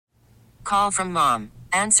Call from mom.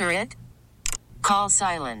 Answer it. Call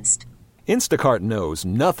silenced. Instacart knows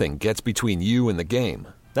nothing gets between you and the game.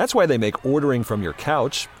 That's why they make ordering from your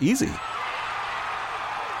couch easy.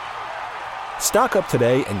 Stock up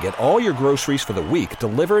today and get all your groceries for the week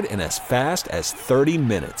delivered in as fast as 30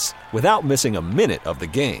 minutes without missing a minute of the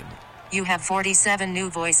game. You have 47 new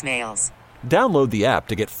voicemails. Download the app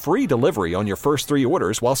to get free delivery on your first 3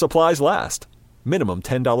 orders while supplies last. Minimum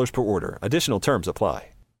 $10 per order. Additional terms apply.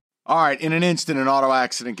 All right, in an instant, an auto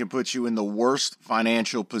accident can put you in the worst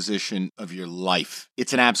financial position of your life.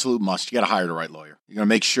 It's an absolute must. You got to hire the right lawyer. You're going to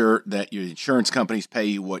make sure that your insurance companies pay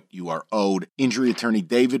you what you are owed. Injury attorney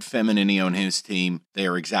David Feminini and his team, they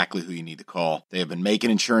are exactly who you need to call. They have been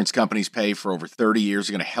making insurance companies pay for over 30 years.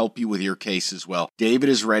 They're going to help you with your case as well. David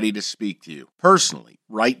is ready to speak to you personally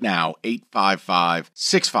right now,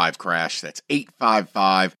 855-65-CRASH. That's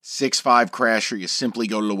 855-65-CRASH, or you simply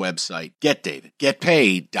go to the website,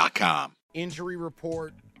 getdavidgetpaid.com. Injury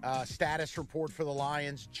report, status report for the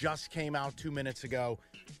Lions just came out 2 minutes ago,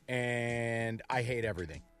 and I hate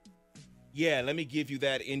everything. Yeah, let me give you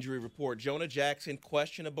that injury report. Jonah Jackson,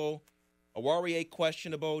 questionable. Awarie,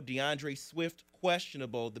 questionable. DeAndre Swift,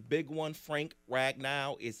 questionable. The big one, Frank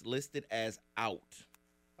Ragnow, is listed as out.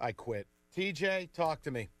 I quit. TJ, talk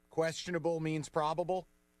to me. Questionable means probable?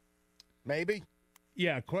 Maybe?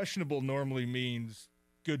 Yeah, questionable normally means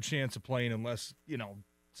good chance of playing unless,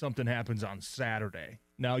 something happens on Saturday.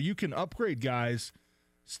 Now, you can upgrade guys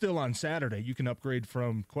still on Saturday. You can upgrade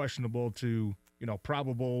from questionable to,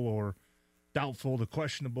 probable or doubtful to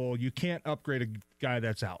questionable. You can't upgrade a guy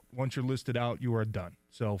that's out. Once you're listed out, you are done.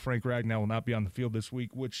 So Frank Ragnow will not be on the field this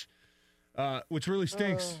week, which really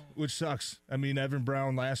stinks, which sucks. I mean, Evan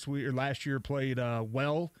Brown last year played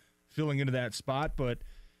well, filling into that spot, but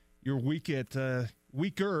you're weaker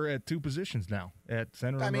at 2 positions now, at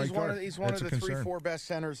center and right guard. He's one of the 3-4 best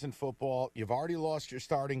centers in football. You've already lost your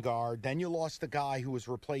starting guard. Then you lost the guy who was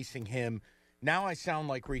replacing him. Now I sound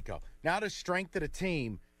like Rico. Now the strength of the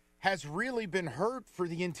team has really been hurt for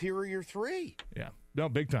the interior 3. Yeah, no,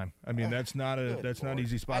 big time. I mean, that's not an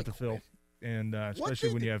easy spot to fill. And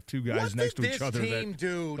especially when you have 2 guys next to each other. What did this team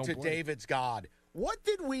do to David's God? What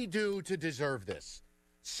did we do to deserve this?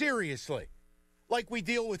 Seriously. Like we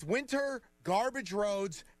deal with winter, garbage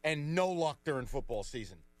roads, and no luck during football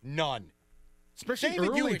season. None. Especially David,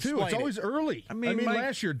 early, too. It's always early. I mean, Mike,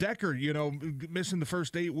 last year, Decker, missing the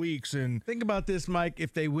first 8 weeks. And think about this, Mike.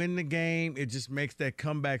 If they win the game, it just makes that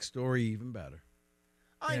comeback story even better.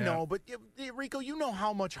 I know, but Rico, you know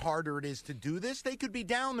how much harder it is to do this. They could be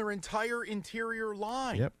down their entire interior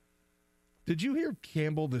line. Yep. Did you hear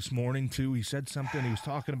Campbell this morning, too? He said something. He was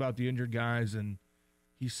talking about the injured guys, and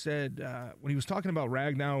he said when he was talking about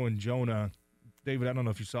Ragnow and Jonah, David, I don't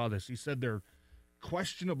know if you saw this, he said they're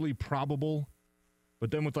questionably probable,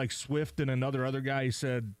 but then with Swift and other guy, he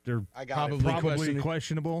said they're probably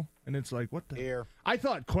questionable. And it's like, what the? Here. I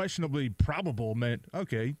thought questionably probable meant,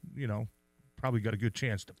 okay, probably got a good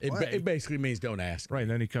chance to play. It basically means don't ask. Right,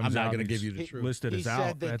 and then he comes out. I'm not going to give you the truth. Listed as out. He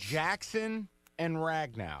said that Jackson and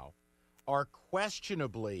Ragnow are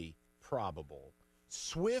questionably probable.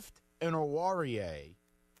 Swift and Awarie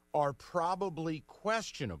are probably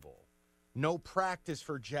questionable. No practice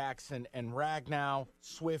for Jackson and Ragnow.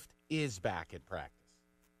 Swift is back in practice.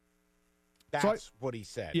 That's what he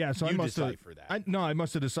said. Yeah, so you I must decipher that. I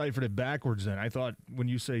must have deciphered it backwards then. I thought when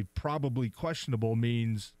you say probably questionable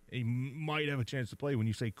means he might have a chance to play. When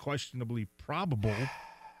you say questionably probable,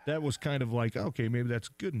 that was kind of like, okay, maybe that's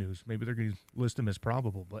good news. Maybe they're going to list him as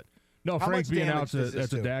probable. But no, Frank being out,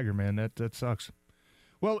 that's a dagger, man. That sucks.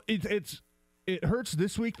 Well, it hurts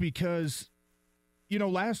this week because,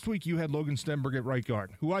 last week you had Logan Stenberg at right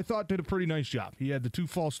guard, who I thought did a pretty nice job. He had the 2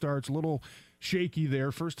 false starts, a little shaky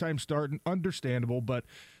there, first time starting, understandable, but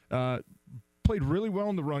played really well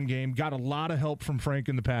in the run game, got a lot of help from Frank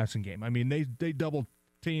in the passing game. I mean, they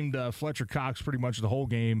double-teamed Fletcher Cox pretty much the whole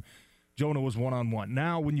game. Jonah was one-on-one.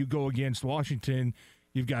 Now when you go against Washington,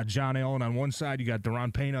 you've got John Allen on one side, you got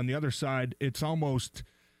Daron Payne on the other side. It's almost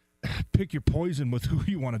pick your poison with who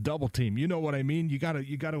you want to double-team. You know what I mean? You got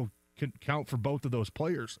to count for both of those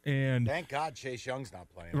players. And thank God Chase Young's not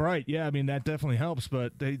playing. Right, yeah, I mean, that definitely helps,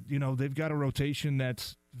 but they've got a rotation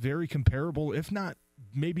that's very comparable, if not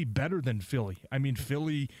maybe better than Philly. I mean,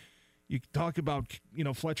 Philly, you talk about,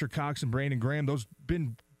 Fletcher Cox and Brandon Graham, those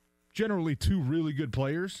been generally 2 really good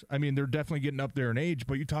players. I mean, they're definitely getting up there in age,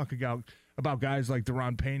 but you talk about guys like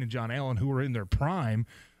Daron Payne and John Allen who are in their prime.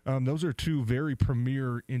 Those are 2 very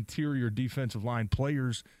premier interior defensive line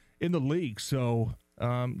players in the league. So,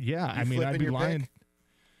 I mean, I'd be lying.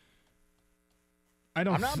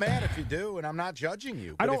 I'm not mad if you do, and I'm not judging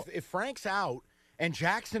you. But if Frank's out and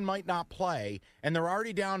Jackson might not play, and they're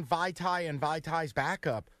already down Vaitai and Vaitai's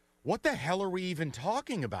backup, what the hell are we even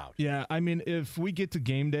talking about? Yeah, I mean, if we get to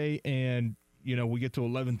game day and, we get to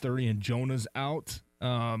 11:30 and Jonah's out,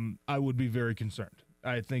 I would be very concerned.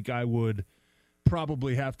 I think I would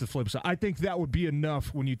probably have to flip. So I think that would be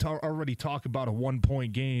enough when you already talk about a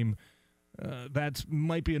 1-point game. That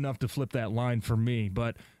might be enough to flip that line for me.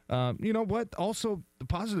 But you know what? Also, the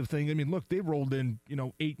positive thing, I mean, look, they rolled in,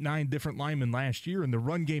 8, 9 different linemen last year, and the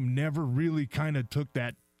run game never really kind of took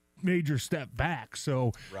that major step back.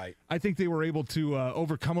 So right. I think they were able to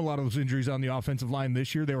overcome a lot of those injuries on the offensive line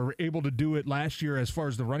this year. They were able to do it last year as far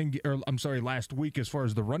as the last week as far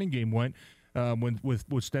as the running game went with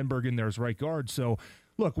Stenberg in there as right guard. So,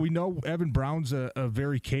 look, we know Evan Brown's a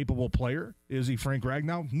very capable player. Is he Frank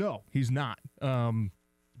Ragnow? No, he's not.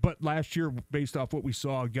 But last year, based off what we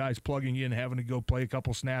saw, guys plugging in, having to go play a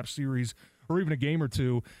couple snaps, series, or even a game or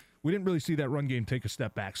two, we didn't really see that run game take a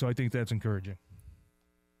step back. So I think that's encouraging.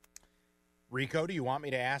 Rico, do you want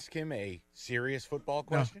me to ask him a serious football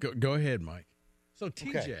question? No, go ahead, Mike. So,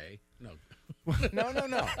 TJ, okay. No.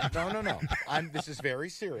 This is very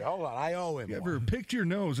serious. Hold on, I owe him. You ever picked your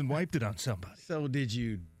nose and wiped it on somebody? So, did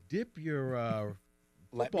you dip your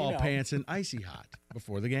football pants in icy hot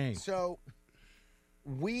before the game? So,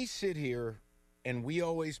 we sit here and we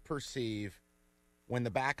always perceive when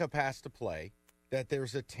the backup has to play that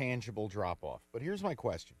there's a tangible drop-off. But here's my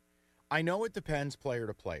question. I know it depends player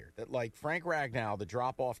to player. That like Frank Ragnow, the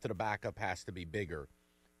drop-off to the backup has to be bigger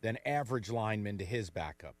than average lineman to his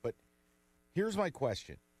backup. But here's my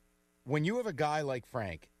question. When you have a guy like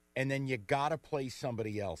Frank and then you got to play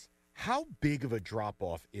somebody else, how big of a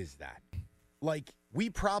drop-off is that? Like, we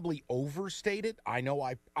probably overstate it. I know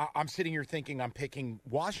I'm sitting here thinking I'm picking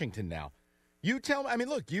Washington now. You tell me, I mean,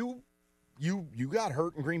 look, you got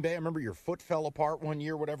hurt in Green Bay. I remember your foot fell apart one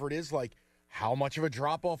year, whatever it is. Like, how much of a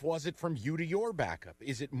drop-off was it from you to your backup?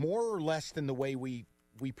 Is it more or less than the way we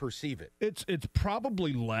perceive it? It's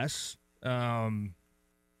probably less.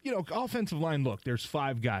 Offensive line, look, there's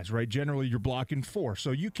 5 guys, right? Generally, you're blocking 4.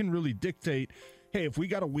 So you can really dictate, hey, if we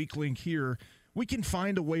got a weak link here, we can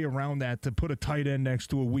find a way around that to put a tight end next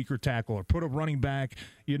to a weaker tackle or put a running back,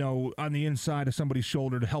 on the inside of somebody's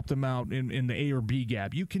shoulder to help them out in the A or B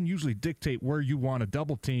gap. You can usually dictate where you want to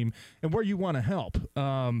double team and where you want to help.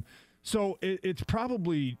 So it's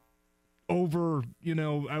probably over,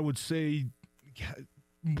 I would say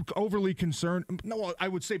overly concerned. No, I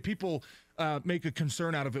would say people make a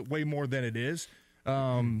concern out of it way more than it is.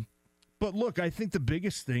 But look, I think the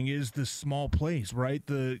biggest thing is the small plays, right?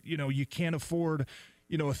 You can't afford,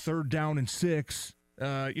 a 3rd down and 6,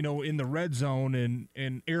 in the red zone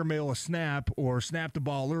and airmail a snap or snap the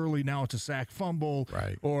ball early. Now it's a sack fumble,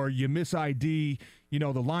 right? Or you miss ID, the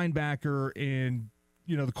linebacker and,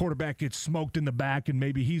 the quarterback gets smoked in the back and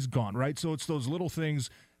maybe he's gone, right? So it's those little things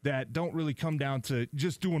that don't really come down to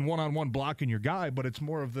just doing one-on-one blocking your guy, but it's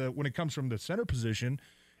more of when it comes from the center position,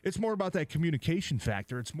 it's more about that communication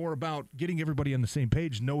factor. It's more about getting everybody on the same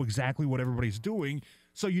page, know exactly what everybody's doing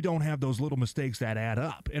so you don't have those little mistakes that add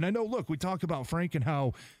up. And I know, look, we talked about Frank and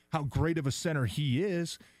how great of a center he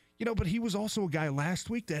is, but he was also a guy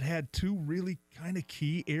last week that had 2 really kind of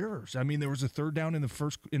key errors. I mean, there was a 3rd down in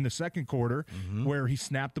the second quarter where he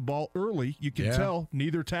snapped the ball early. You can tell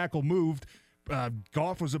neither tackle moved.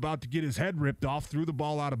 Goff was about to get his head ripped off, threw the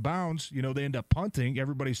ball out of bounds. They end up punting.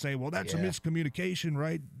 Everybody's saying, well, that's a miscommunication,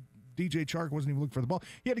 right? DJ Chark wasn't even looking for the ball.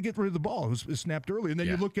 He had to get rid of the ball. It was snapped early. And then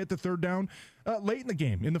you look at the 3rd down late in the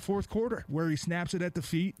game, in the 4th quarter, where he snaps it at the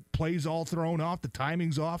feet, plays all thrown off, the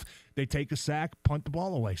timing's off. They take a sack, punt the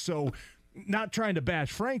ball away. So not trying to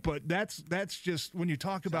bash Frank, but that's just when you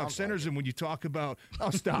talk about centers and when you talk about –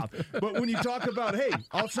 oh, stop. But when you talk about, hey,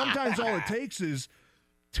 sometimes all it takes is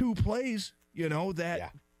 2 plays –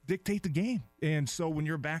 that dictate the game. And so when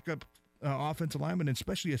you're a backup offensive lineman, and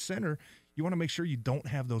especially a center, you want to make sure you don't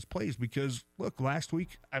have those plays because, look, last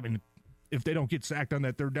week, I mean, if they don't get sacked on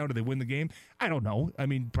that 3rd down, do they win the game? I don't know. I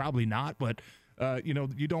mean, probably not, but,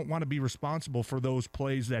 you don't want to be responsible for those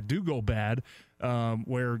plays that do go bad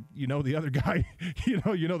where, the other guy,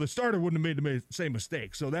 the starter wouldn't have made the same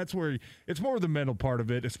mistake. So that's where it's more of the mental part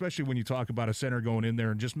of it, especially when you talk about a center going in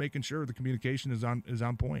there and just making sure the communication is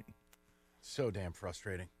on point. So damn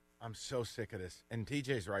frustrating. I'm so sick of this. And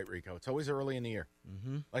TJ's right, Rico. It's always early in the year.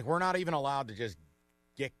 Like, we're not even allowed to just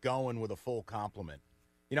get going with a full complement.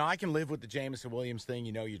 I can live with the Jameson Williams thing.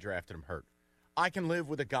 You drafted him hurt. I can live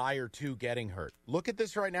with a guy or 2 getting hurt. Look at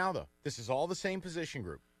this right now, though. This is all the same position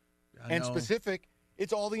group. And specific,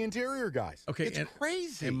 it's all the interior guys. Okay, it's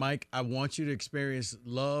crazy. And, Mike, I want you to experience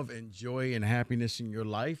love and joy and happiness in your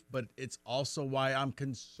life, but it's also why I'm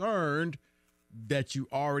concerned that you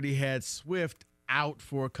already had Swift out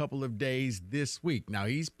for a couple of days this week. Now,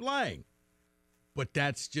 he's playing, but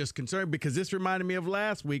that's just concerning because this reminded me of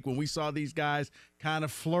last week when we saw these guys kind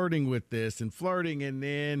of flirting with this and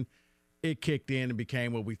then it kicked in and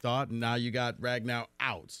became what we thought, and now you got Ragnow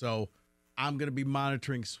out. So I'm going to be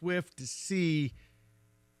monitoring Swift to see,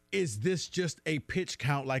 is this just a pitch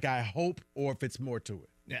count like I hope, or if it's more to it?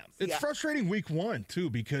 Yeah, it's frustrating week one, too,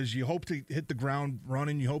 because you hope to hit the ground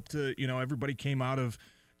running. You hope to, everybody came out of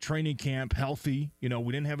training camp healthy. We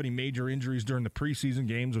didn't have any major injuries during the preseason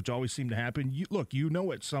games, which always seem to happen.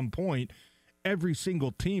 At some point, every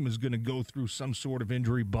single team is going to go through some sort of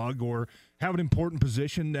injury bug or have an important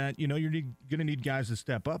position that, you're going to need guys to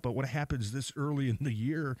step up. But what happens this early in the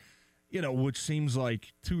year, which seems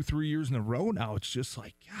like 2-3 years in a row now, it's just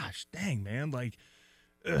like, gosh, dang, man, like,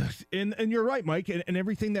 and you're right, Mike, and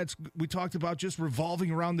everything we talked about just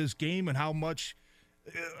revolving around this game and how much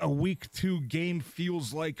a week 2 game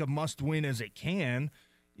feels like a must win as it can.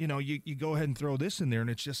 You go ahead and throw this in there, and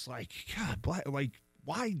it's just like, God, like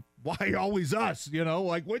why always us?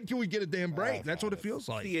 Like when can we get a damn break? That's what it feels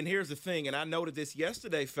like. See, and here's the thing, and I noted this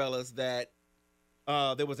yesterday, fellas, that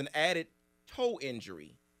there was an added toe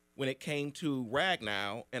injury when it came to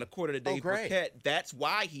Ragnow, and according to Dave Burkett, that's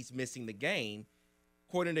why he's missing the game.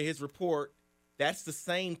 According to his report, that's the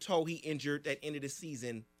same toe he injured that ended the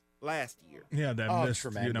season last year. Yeah, that missed,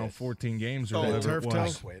 14 games or whatever it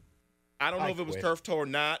was. I don't know if it was turf toe or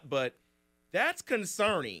not, but that's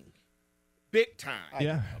concerning big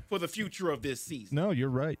time for the future of this season. No, you're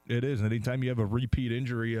right. It is. Anytime you have a repeat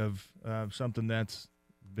injury of something that's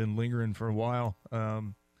been lingering for a while,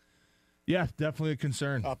 definitely a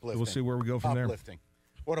concern. Uplifting. We'll see where we go from there.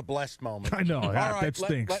 What a blessed moment. I know. That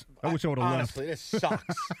stinks. I wish I would have left. Honestly, this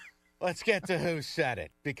sucks. Let's get to who said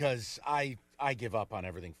it, because I give up on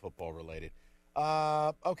everything football related.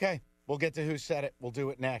 Okay, we'll get to who said it. We'll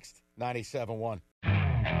do it next. 97.1.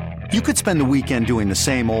 You could spend the weekend doing the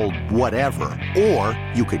same old whatever, or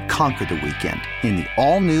you could conquer the weekend in the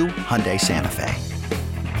all-new Hyundai Santa Fe.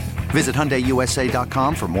 Visit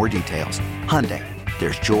HyundaiUSA.com for more details. Hyundai,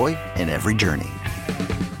 there's joy in every journey.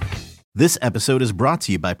 This episode is brought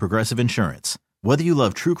to you by Progressive Insurance. Whether you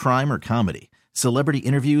love true crime or comedy, celebrity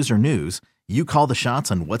interviews or news, you call the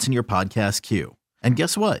shots on what's in your podcast queue. And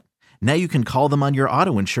guess what? Now you can call them on your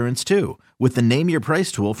auto insurance too with the Name Your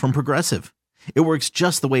Price tool from Progressive. It works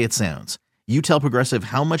just the way it sounds. You tell Progressive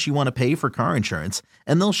how much you want to pay for car insurance,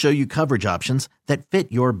 and they'll show you coverage options that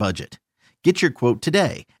fit your budget. Get your quote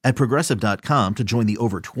today at Progressive.com to join the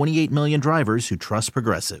over 28 million drivers who trust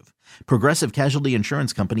Progressive. Progressive Casualty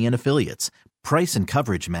Insurance Company and Affiliates. Price and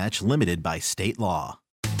coverage match limited by state law.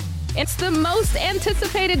 It's the most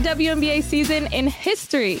anticipated WNBA season in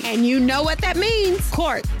history. And you know what that means.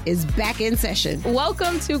 Court is back in session.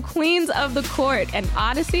 Welcome to Queens of the Court, an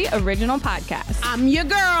Odyssey original podcast. I'm your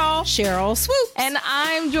girl, Cheryl Swoops. And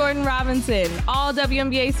I'm Jordan Robinson. All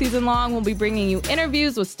WNBA season long, we'll be bringing you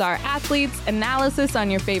interviews with star athletes, analysis on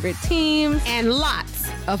your favorite teams, and lots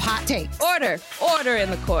of hot takes. Order in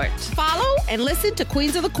the court. Follow and listen to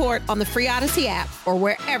Queens of the Court on the free Odyssey app or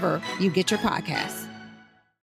wherever you get your podcasts.